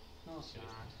 No, it's not.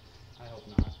 I hope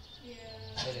not. Yeah.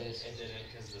 It is. It didn't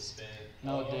because of the spin.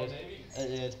 No, it Oh, did. Maybe. It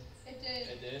did. It did.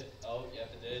 It did. Oh,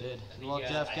 yep, it did. It did. I think Well, you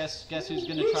Jeff, guys- guess who's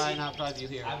gonna try and outdrive you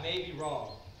here? I may be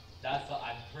wrong. But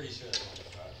I'm pretty sure that's what I'm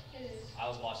gonna try. It is. I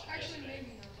was watching Actually, yesterday.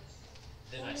 maybe not.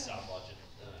 Then I stopped watching.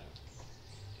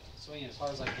 Swing as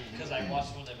hard as I can. Because I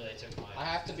watched whenever they took mine. I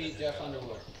have to and beat then Jeff they got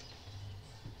Underwood.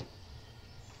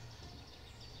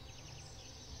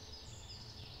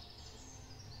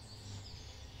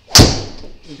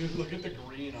 Dude, look at the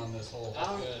green on this hole. That's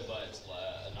good, but it's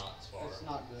not as far. It's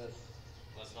not good.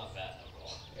 Well, it's not bad at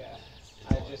all. Yeah.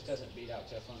 It's It just doesn't beat out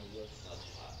Jeff Underwood. No,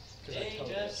 it's not. 'Cause I Dang, told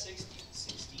Jeff, you.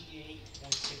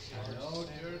 68.6 I yards. know,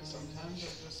 dude. Sometimes I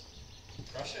just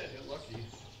Crush it. get lucky.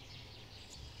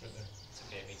 Right there. It's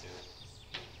okay, me too.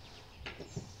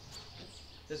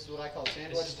 This is what I call This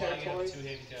sandwich is why you have territory. a 2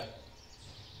 handicap.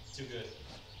 Too good.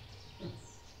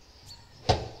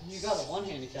 You got a 1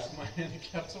 handicap. My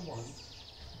handicap's a 1.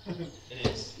 It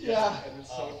is. Yeah. And it's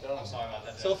Oh, so dumb. I'm sorry about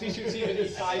that. So if he shoots even, he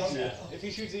ties you. sad. If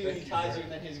he shoots even, he Thank you, ties you, Eric.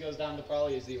 and then his goes down to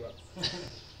probably a 0.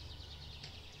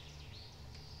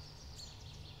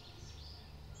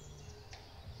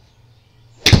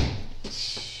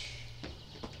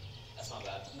 That's not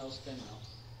bad. No spin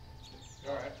though.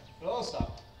 Alright. Oh,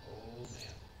 stop. Oh,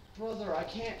 man. Brother, I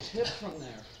can't chip from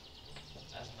there.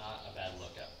 That's not a bad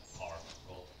look at par.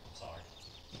 Well, I'm sorry.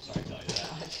 I'm sorry to tell you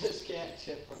that. I just can't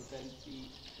chip from 10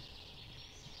 feet.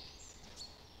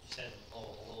 You said, oh,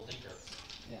 a little dinker.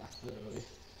 Yeah, literally.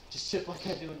 Just chip like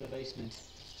I do in the basement.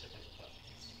 Chip like a putt.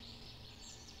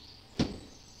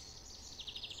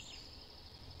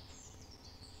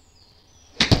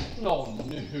 No,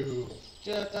 no.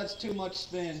 Jeff, that's too much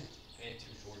spin. And too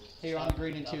short. Hey, you're on Stop. the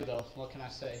green in Stop 2 it. though. What can I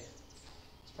say?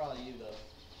 It's probably you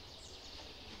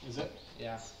though. Is it?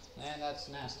 Yeah. Man, that's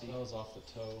nasty. That was off the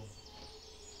toe.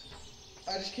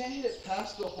 I just can't hit it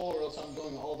past the hole or else I'm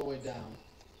going all the way down.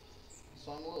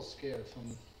 So I'm a little scared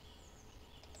from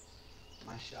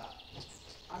my shot.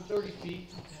 I'm 30 feet.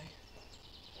 Okay.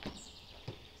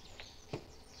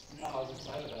 No, I was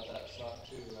excited about that shot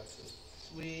too, actually.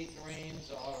 Sweet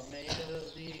dreams are made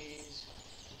of these.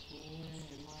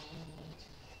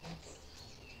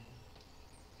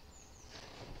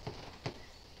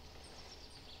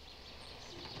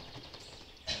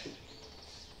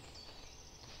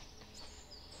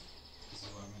 This is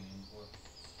what I'm aiming for.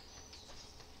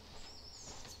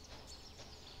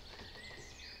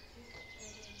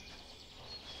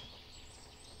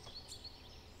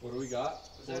 What do we got?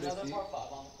 Is there 40 another feet? par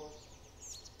 5 on the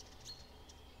course?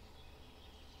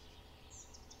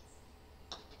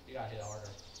 You gotta hit harder.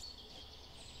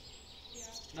 Yeah.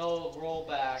 No, roll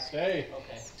back. Stay.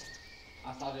 Okay.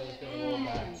 I thought it was gonna roll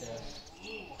back, Jeff.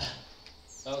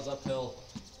 That was uphill.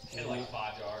 Hit like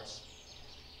 5 yards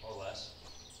or less,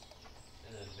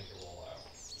 and then make it roll out.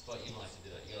 But you don't like to do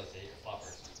that. You like to hit your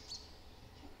floppers.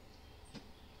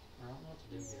 I don't know what to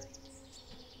do here.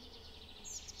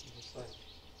 Just like,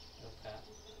 pat.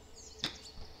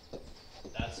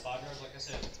 That's 5 yards, like I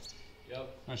said.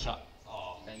 Yep. Nice shot.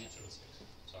 Oh, Dang it. Should've 6.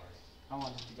 Sorry. I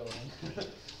wanted to go in.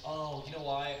 Oh, you know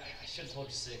why? I should have told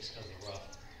you 6 because of the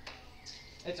rough.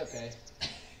 It's okay.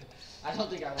 I don't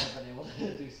think I would have been able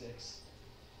to do 6.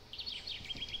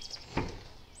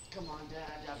 Come on,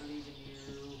 Dad, I believe in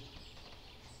you.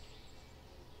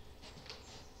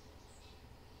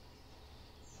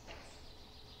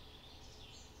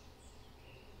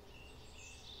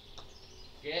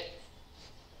 Get.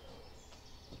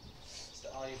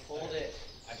 Oh, you pulled it.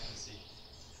 I can see.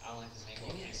 I don't like this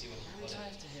angle. I can't see what How you many put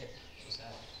times it. to hit? So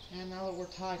sad. And now that we're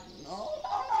tied. No.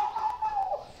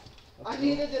 I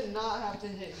needed to not have to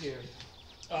hit here.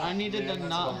 I needed to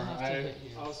not have to hit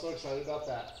here. I was so excited about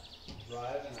that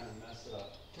drive and I messed it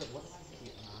up. Dude, what did I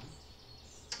hit?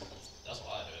 9? That's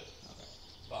why I do it. Okay.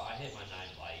 But I hit my 9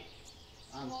 light,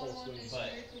 I'm Well, full one swing. is but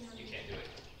very clean on you the- can't do it.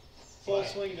 Full But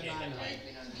swing you to can't 9. hit Very light.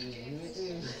 clean on the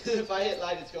game. If I hit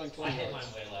light, it's going 20 I hit yards.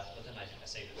 mine way left, but then I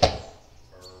saved it for.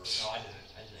 No, I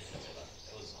didn't. I didn't hit it way left.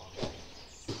 It was on the green.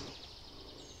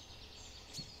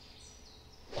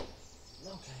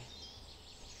 Okay.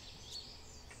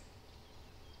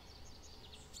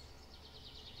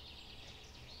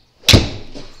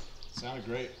 Sounded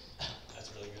great.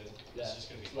 That's really good. Yeah, It's just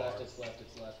gonna be it's far. left, it's left,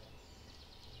 it's left.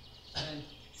 And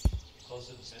Close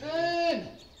to the center. spin!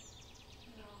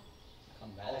 No.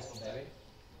 Come Always back, come baby.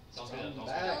 Don't do that. Come Don't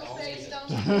back. do Don't that. face, Don't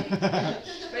don't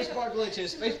face. Spacebar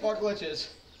glitches, spacebar glitches.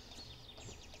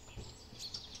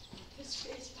 His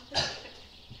face.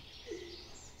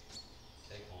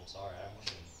 Take home. Sorry, I'm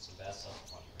wishing some bad stuff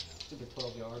upon you right now. Stupid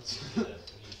 12 yards. We need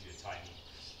you to tie me.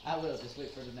 I will, just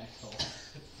wait for the next hole.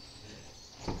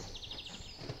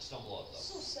 Just don't blow up though.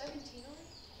 So 17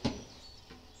 on it?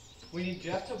 We need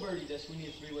Jeff to birdie this, we need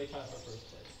a 3-way tie for first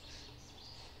place.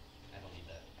 I don't need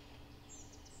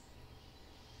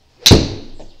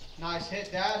that. Nice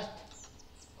hit, Dad.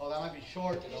 Oh, that might be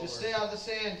short. Get Just over. stay out of the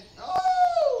sand. No!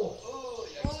 Oh,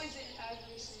 Always in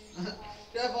every single ball.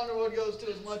 Jeff Underwood goes to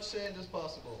as much sand as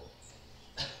possible.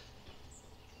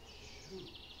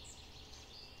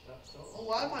 Oh,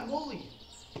 why am I molly?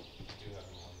 You do have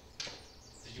one.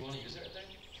 Did you want to use it right there?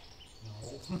 No.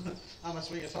 I'm gonna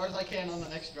swing as hard as I can on the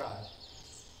next drive.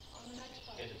 On the next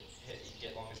putt.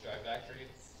 Get longest drive back for you.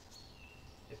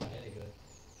 If I hit it good.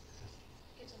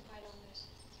 Get some height on this.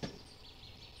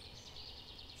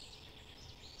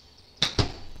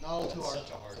 No, too That's hard.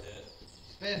 such a hard hit.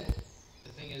 Spin.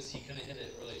 The thing is, he couldn't hit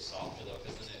it really softer though,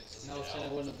 because then it doesn't No, get so it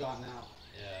out. wouldn't have gotten out.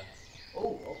 Yeah.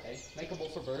 Oh, okay.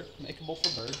 Makeable for bird. Makeable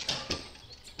for bird.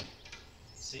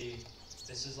 See,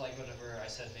 this is like whenever I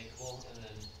said makeable, and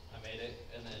then I made it,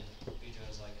 and then BJ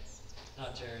was like,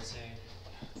 not Jared saying.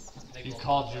 You makeable,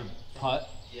 called not your Jared." putt?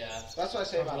 Yeah. That's what I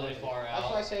say From about really every. far That's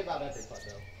out. what I say about every putt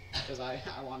though, because I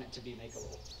want it to be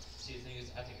makeable. See, the thing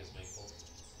is, I think it's makeable.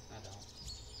 I don't.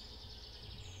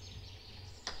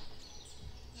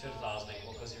 Should have thought it was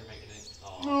makeable because you were making it.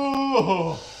 Oh,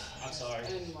 Oh! I'm sorry.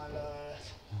 In my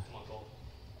life. Come on, Cole.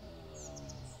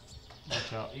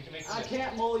 Watch out. You can make. I the-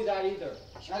 can't mully that either.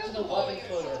 That's an 11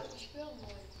 footer. I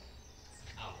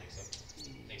don't think so.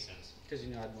 Makes sense. Because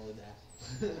you know I'd mully that.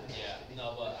 Yeah.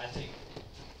 No, but I think.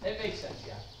 It makes sense,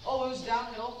 yeah. Oh, it was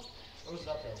downhill? Or was it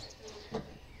uphill? No,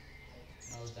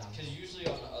 it was downhill. Because usually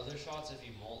on the other shots, if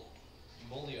you mull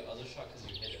the other shot because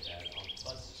you hit it bad. On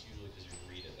putts, it's usually because you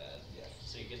read it bad. Yeah.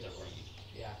 So you get the read.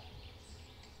 Yeah.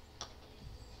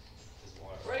 Is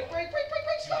more- Break, stop, Make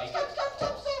stop, it. stop,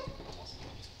 stop, stop. Almost.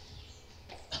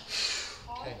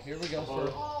 Okay, here we go for,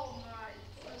 Oh my,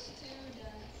 plus 2 done.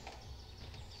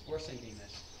 we're sinking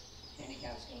this.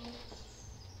 Handicap's going.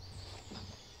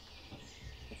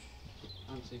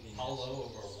 I'm sinking How this. low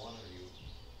over a 1 are you?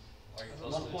 Are you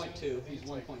close to the 2? 1.2, he's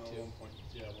 1.2.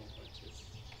 Yeah, 1.2.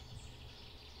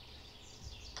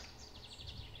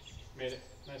 Made it.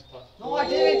 Nice putt. No, I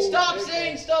didn't. Stop big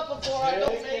saying hit. stuff before I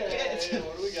don't Big make hit. it. Yeah,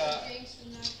 what do we got? Jinx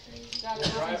and that crazy. That We're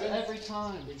happens driving? every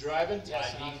time. We driving?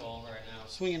 Yes, and I'm Cole right now.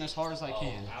 swinging as hard as I Oh,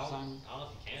 can. I 'cause don't, I'm- I don't know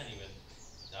if you can even.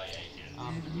 Oh yeah, you can.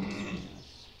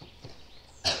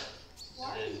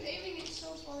 Why are you aiming it so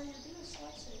far? You're gonna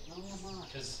slice it. No, I'm not.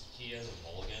 Because he has a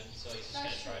mulligan, so he's just gonna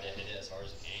try to hit it as hard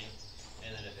as he can.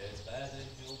 And then if it's bad, then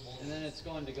he'll mulligan. And then it's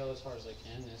going to go as hard as I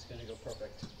can, and it's going to go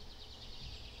perfect.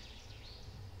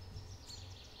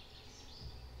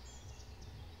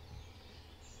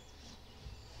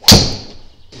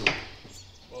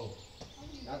 Whoa.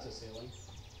 That's a ceiling.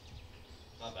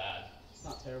 Not bad, It's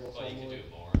not terrible. but you can so do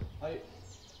more. I,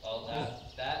 Well,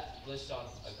 that glitched on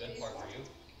a good part for you.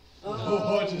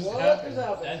 What just what happened? is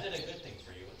happening? That did a good thing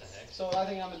for you. What the heck? So what I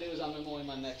think I'm going to do is I'm going to mully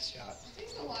my next shot. I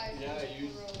think the life Yeah, is you-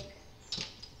 broke.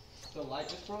 The light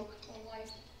just broke? The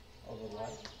life. Oh, the light.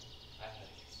 I had.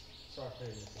 Sorry, there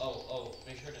it is. Oh,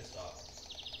 make sure it didn't stop.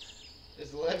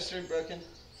 Is the live stream broken?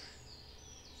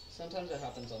 Sometimes it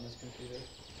happens on this computer.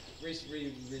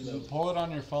 Reload. Pull it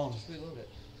on your phone. Just reload it.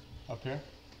 Up here?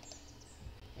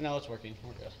 No, it's working.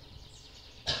 We're good.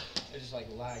 It just like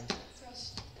lagged.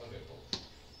 Press. Okay, cool.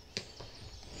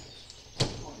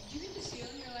 Oh, did you hit the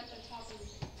ceiling or like the top of the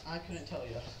thing? I couldn't tell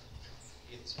you.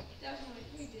 It's Definitely.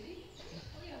 Wait, did he?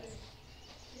 Oh yeah,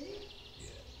 there. Did he?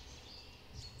 yeah.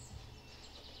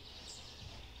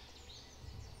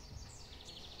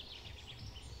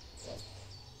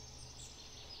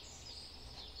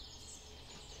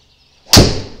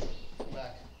 Come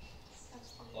back.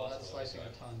 That's fine. Well, That's slicing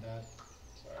a ton, Dad.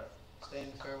 Sorry. Stay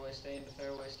in the fairway, stay in the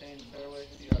fairway, stay in the fairway.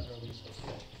 You got release.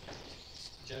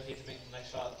 Jeff, you can make the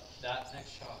next shot. That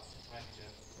next shot. Right,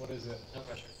 Jeff. What is it? No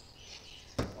pressure.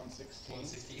 116?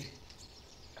 160.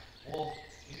 Well,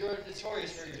 if you're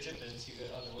notorious for your chip-ins, you could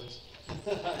otherwise.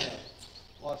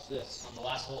 Watch this. On the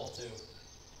last hole, too.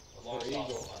 The For longest shot on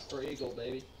the eagle. last For eagle,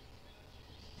 baby.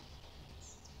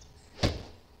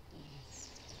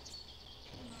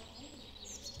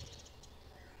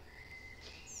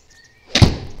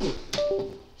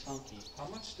 Chunky. How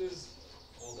much does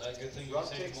hole. Well, good thing you rough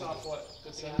saved takes one. off what?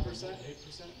 Good 7%? thing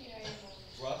 8%? Yeah,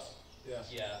 yeah. Rough? Yeah.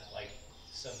 Yeah, like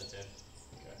 7 to 10.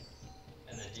 Okay.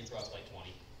 And then deep rough, like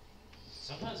 20.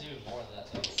 Sometimes even more than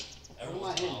that, though. What Every am I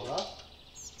once in a in, while. rough?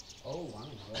 Oh, I don't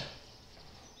know.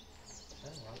 Is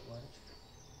that right ledge?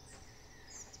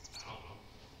 I don't know.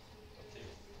 Up to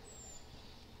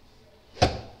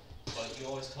you. But you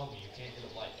always tell me you can't hit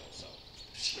a light, though, so.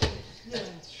 Yeah,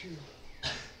 that's true.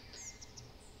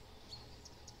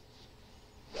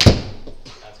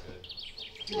 That's good.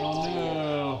 Oh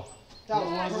no. That It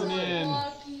was wasn't perfect. in.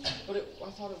 Lucky. But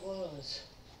I thought it was.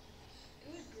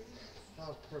 It was good. That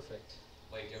was perfect.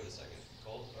 Wait, give it a second.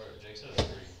 Cold? Or Jake said it was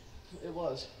 3. It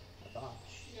was. I thought.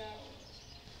 Yeah.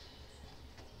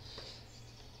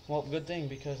 Well, good thing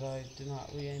because I did not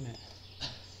re-aim it. I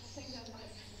think that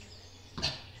might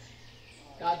have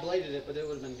God bladed it, but it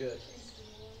would have been good. been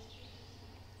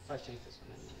If I changed this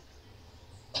one in.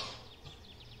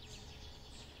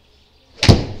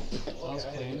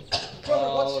 Sounds clean.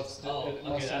 Brother, It's, Oh, it okay,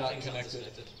 must have that not thing's not connected.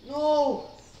 disconnected. No!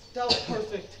 That was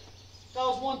perfect. That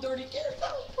was 130. Get it?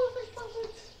 That was perfect.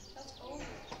 That's over.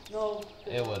 No.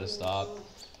 It would have stopped.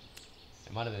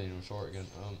 It might have been even short again.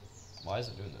 Why is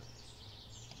it doing that?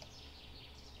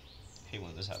 I hate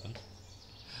when this happens.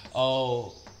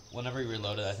 Oh, whenever you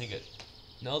reload it, I think it.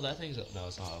 No, that thing's. No,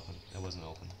 it's not open. It wasn't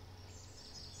open.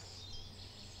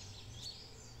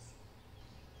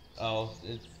 Oh,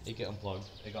 it got unplugged.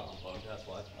 It got unplugged. That's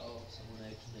why. Oh,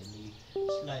 someone accidentally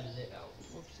slided it out.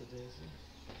 Whoops,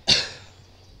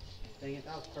 dang it,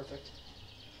 that was perfect.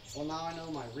 Well, now I know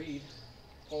my read.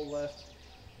 Pull left,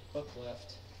 hook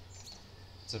left.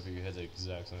 Except for you hit the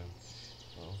exact same.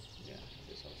 Oh. Yeah, it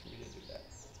just helps me to do that.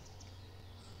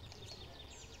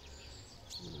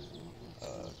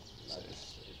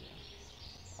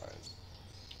 Alright.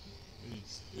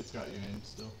 It's got you in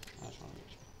still. I just want to make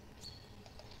sure.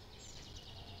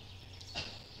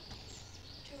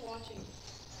 You're watching.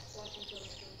 Watching till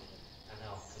it's good. I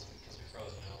know, because we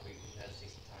froze now. We had to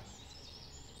take some time.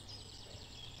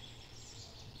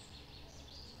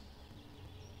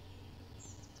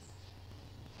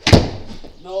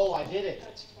 No, I did it.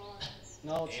 That's far.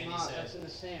 No, it's Andy not. said- That's in the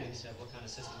sand. Andy said, what kind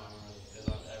of system I'm running? Because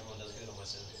everyone does good on my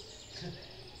sim.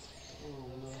 Oh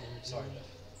no. Sorry, Jeff.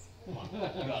 Come on,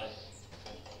 you got it.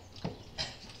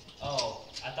 Oh,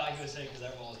 I thought you would say because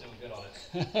everyone was doing good on it.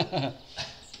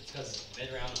 It's because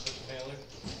mid-round and quick failure.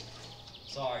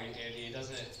 Sorry, Andy, it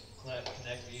doesn't connect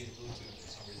via Bluetooth for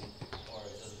some reason, or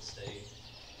it doesn't stay.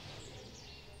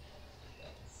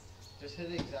 Just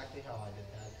hit it exactly how I did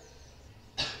that.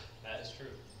 That is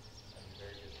true. That'd be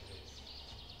very good for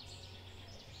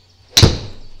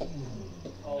me.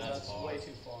 Oh, That's that's far. way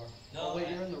too far. No, Oh, wait,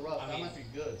 you're in the rough. I That mean- might be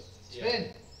good. Yeah.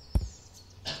 Spin!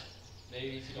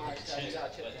 Maybe if you don't Alright, get Scott, the you chip,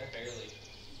 got a chip but there. barely.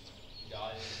 You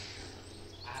got it.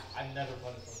 I've never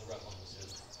put it from the rough on the sim.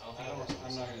 I don't think it works.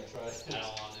 I'm not gonna try it. I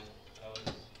don't want to.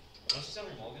 Don't you sell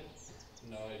me Morgan?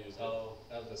 No, I use it. Oh.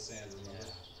 Out of the sand,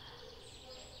 remember?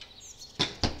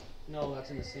 No, that's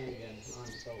in the sand again.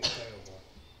 I'm so terrible.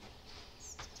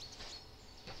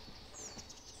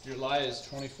 Your lie is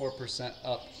 24%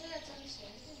 up. You said that's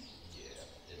understandable. Yeah,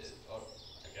 it is. Oh,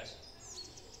 I guess.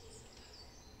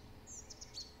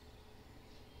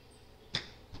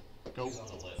 Go. He's on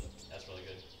the lip. That's really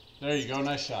good. There you go,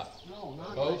 nice shot. No,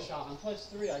 not Go. my shot. I'm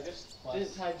 +3. I just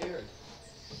didn't tie Jared.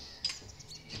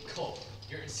 Cool.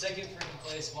 You're in second freaking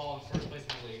place, while in first place in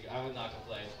the league. I would not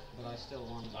complain. But I still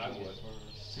wanted to I get would.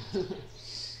 first.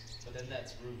 But then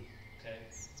that's rude, okay?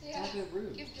 Yeah. Not that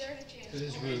rude. Give Jared a chance. It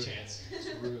is Give me a rude. chance. It's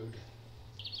rude.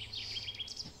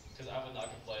 Because I would not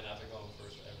complain after going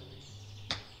first every week.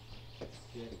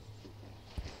 Yeah.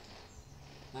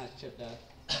 Nice chip, Dad.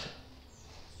 Nice Is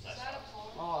that job. a pawn?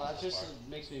 Oh, that That's just smart.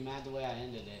 makes me mad the way I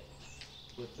ended it.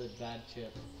 With the bad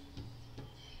chip.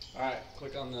 Alright,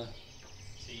 click on the.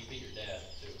 See, you beat your dad,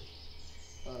 too.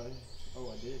 Oh,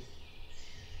 I did.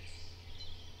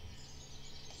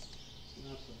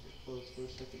 That's like a close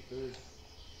first, second, third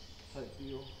type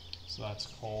deal. So that's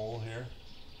Cole here.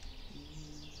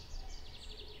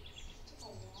 Took a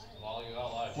while. Well, you got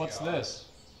a lot of What's GR. this?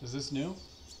 Is this new?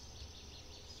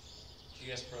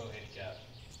 GS Pro handicap.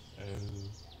 Oh.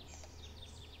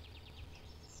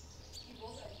 You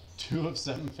both are. 2 of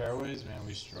 7 fairways, man,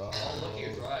 we struggle. Oh, look at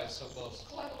your drive, so close.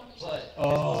 Quite a lot. But.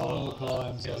 Oh, Cole,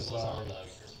 I'm so It was on sorry.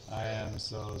 the- I am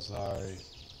so sorry.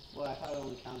 Well, I thought it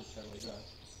only counted fairway drive.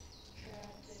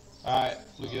 Yeah, Alright,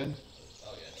 we good?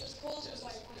 Oh, yeah. His close was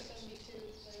like 175.